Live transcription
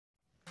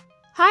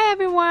Hi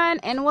everyone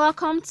and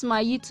welcome to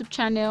my YouTube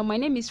channel. My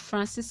name is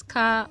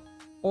Francisca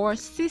or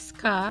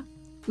Siska,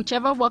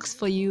 whichever works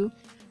for you.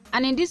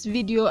 And in this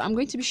video, I'm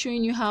going to be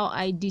showing you how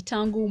I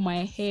detangle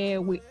my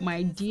hair with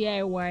my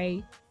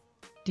DIY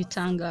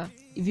detangler.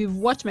 If you've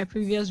watched my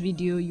previous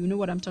video, you know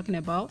what I'm talking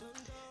about.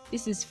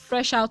 This is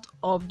fresh out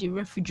of the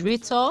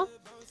refrigerator.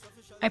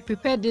 I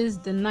prepared this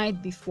the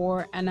night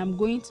before and I'm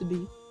going to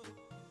be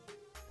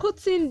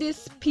putting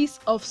this piece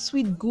of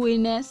sweet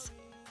gooiness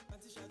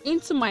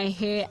into my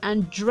hair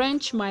and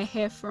drench my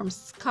hair from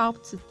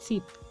scalp to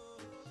tip.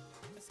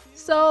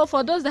 So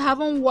for those that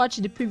haven't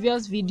watched the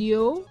previous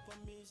video,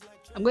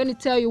 I'm going to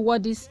tell you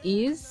what this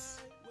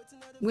is.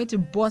 I'm going to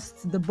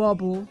burst the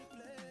bubble.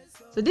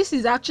 So this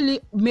is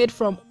actually made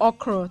from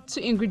okra, 2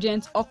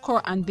 ingredients,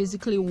 okra and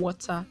basically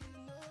water.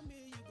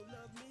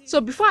 So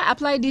before I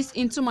apply this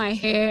into my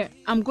hair,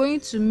 I'm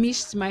going to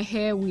mist my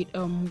hair with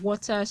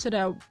water so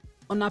that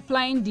on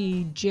applying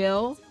the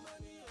gel,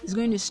 it's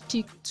going to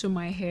stick to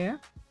my hair.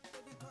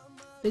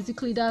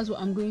 Basically, that's what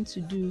I'm going to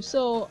do.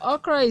 So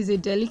okra is a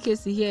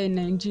delicacy here in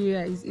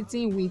Nigeria. It's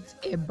eaten with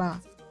eba,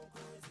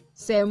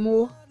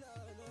 semo,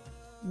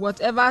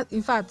 whatever.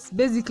 In fact,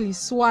 basically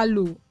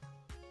swallow.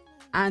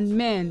 And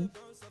men,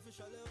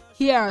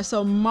 here are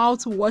some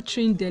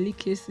mouth-watering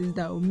delicacies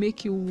that will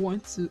make you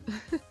want to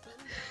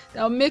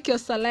that will make your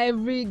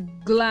salivary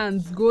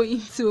glands go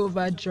into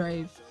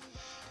overdrive.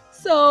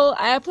 So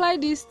I apply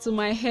this to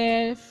my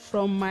hair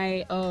from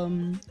my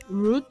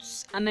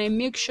roots and I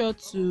make sure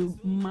to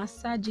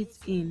massage it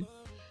in.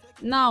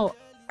 Now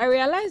I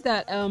realized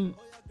that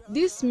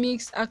this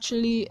mix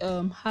actually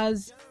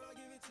has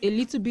a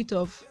little bit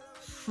of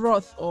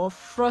froth or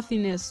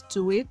frothiness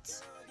to it,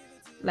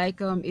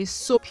 like a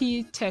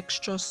soapy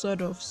texture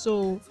sort of.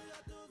 So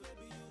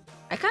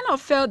I kind of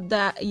felt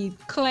that it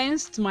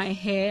cleansed my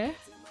hair.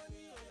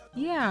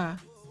 Yeah,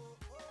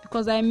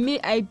 because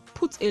I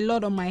put a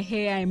lot on my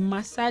hair. I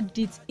massaged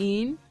it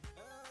in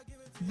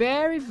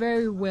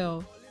very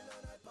well.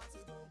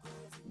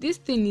 This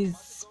thing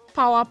is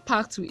power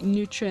packed with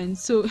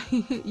nutrients, so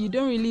you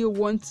don't really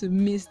want to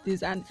miss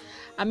this. And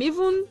I'm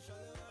even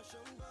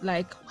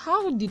like,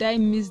 how did I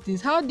miss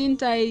this? How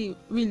didn't I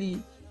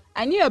really?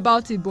 I knew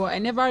about it, but I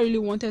never really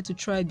wanted to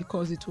try it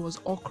because it was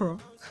okra.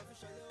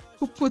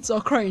 Who puts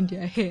okra in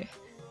their hair?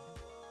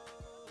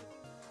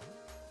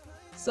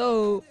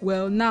 So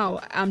well, now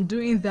I'm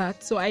doing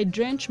that. So I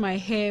drench my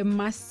hair,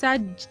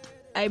 massaged.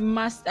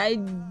 I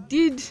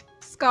did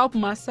scalp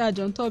massage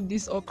on top of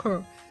this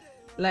okra,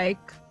 like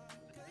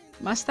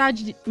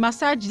massaged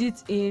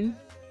it in,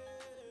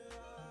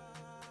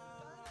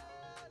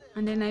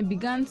 and then I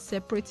began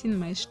separating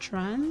my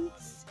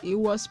strands. It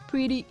was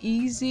pretty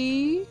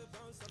easy.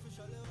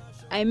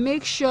 I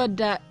make sure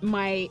that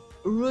my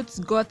roots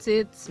got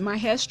it, my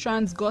hair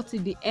strands got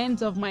it, the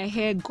ends of my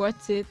hair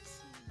got it.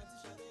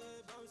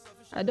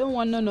 I don't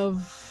want none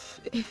of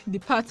the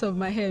parts of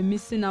my hair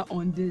missing out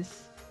on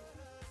this.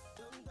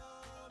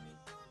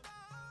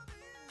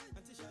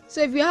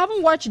 So if you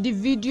haven't watched the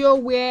video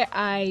where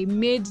I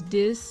made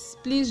this,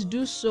 please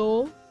do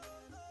so.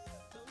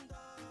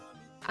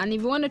 And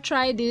if you want to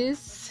try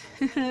this,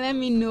 let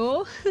me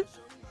know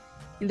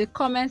in the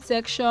comment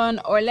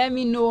section, or let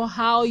me know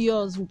how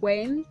yours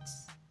went.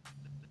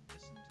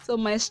 So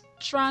my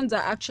strands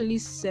are actually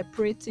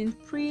separating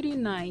pretty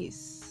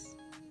nice.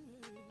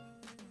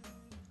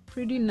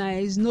 Pretty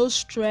nice, no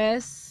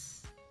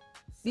stress.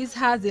 This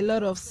has a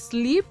lot of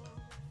slip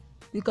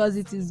because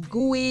it is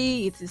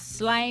gooey, it is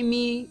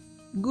slimy.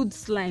 Good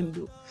slime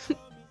though.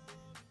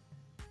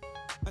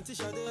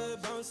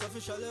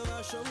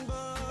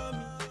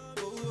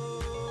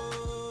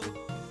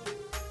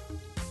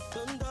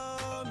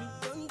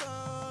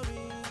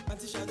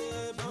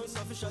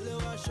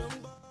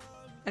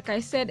 Like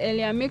I said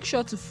earlier, make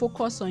sure to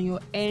focus on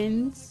your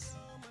ends,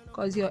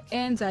 because your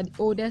ends are the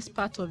oldest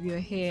part of your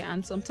hair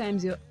and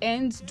sometimes your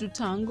ends do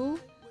tangle.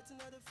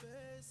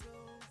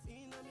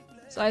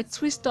 So I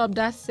twist up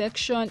that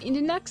section. In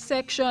the next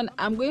section,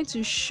 I'm going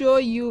to show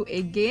you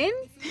again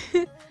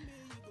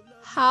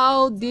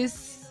how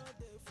this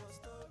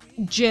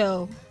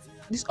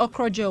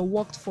okra gel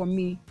worked for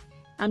me.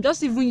 I'm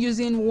just even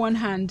using one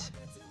hand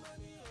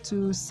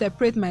to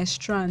separate my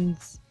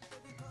strands.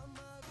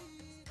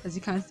 As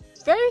you can see,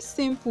 very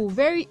simple,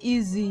 very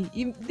easy.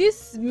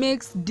 This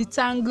makes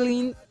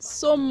detangling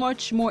so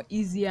much more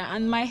easier,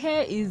 and my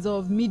hair is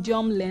of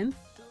medium length.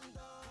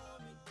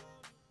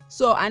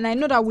 So, and I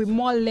know that with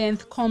more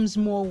length comes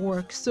more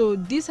work. So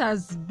this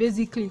has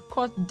basically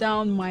cut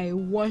down my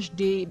wash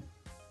day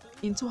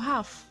into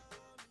half.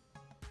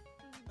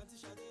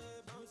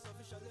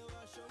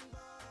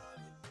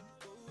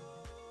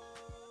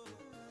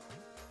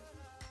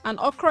 And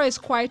okra is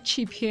quite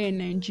cheap here in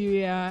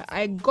Nigeria.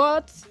 I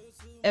got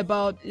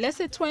about, let's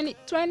say 20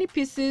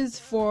 pieces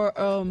for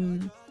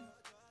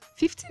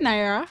 50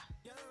 naira,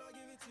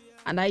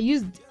 and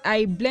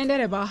I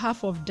blended about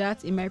half of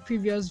that in my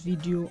previous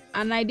video,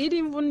 and I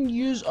didn't even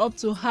use up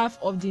to half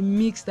of the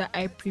mix that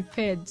I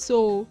prepared.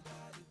 So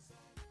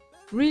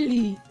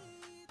really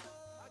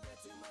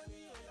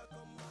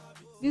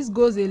This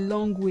goes a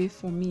long way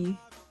for me.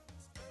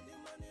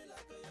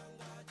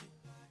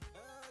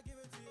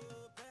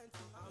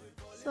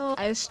 So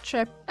I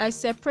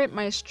separate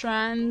my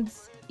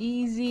strands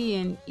easy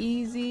and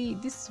easy.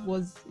 This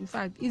was in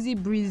fact easy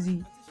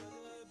breezy.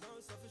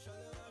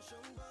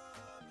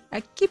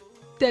 I keep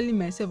telling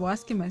myself or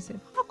asking myself,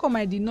 how come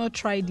I did not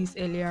try this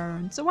earlier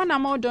on? So when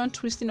I'm all done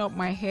twisting up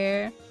my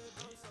hair,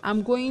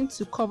 I'm going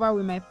to cover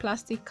with my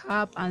plastic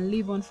cap and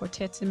leave on for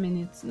 30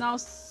 minutes. Now,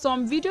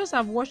 some videos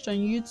I've watched on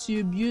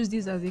YouTube use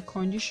this as a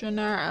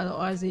conditioner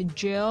or as a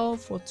gel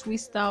for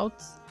twist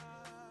out.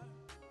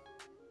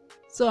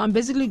 So I'm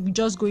basically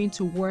just going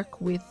to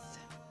work with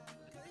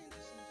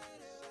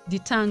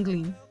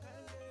detangling.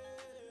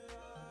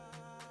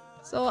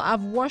 So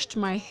I've washed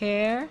my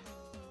hair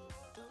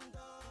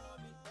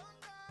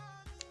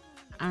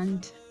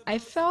and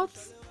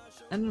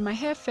my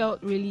hair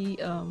felt really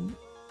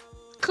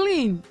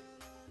clean.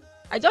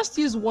 I just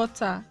used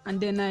water and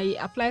then I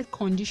applied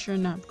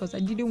conditioner because I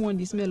didn't want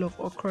the smell of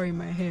okra in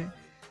my hair.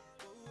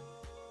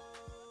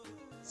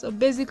 So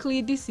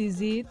basically this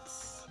is it.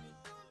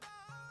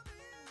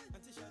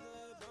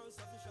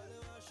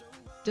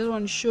 Just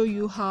want to show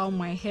you how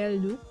my hair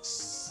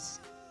looks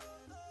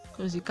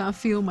because you can't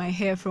feel my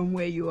hair from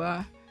where you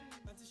are.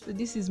 So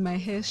this is my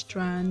hair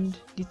strand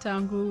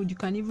detangled. You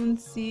can even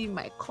see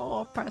my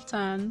curl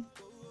pattern.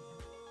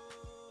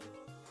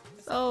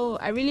 So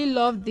I really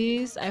love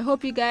this. I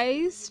hope you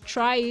guys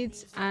try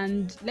it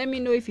and let me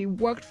know if it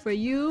worked for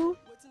you.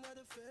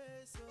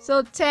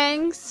 So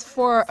thanks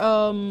for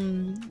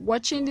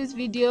watching this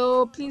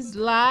video. Please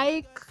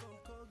like,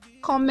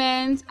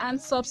 comment and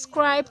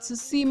subscribe to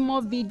see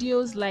more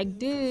videos like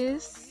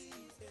this.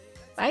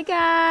 Bye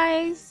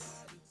guys.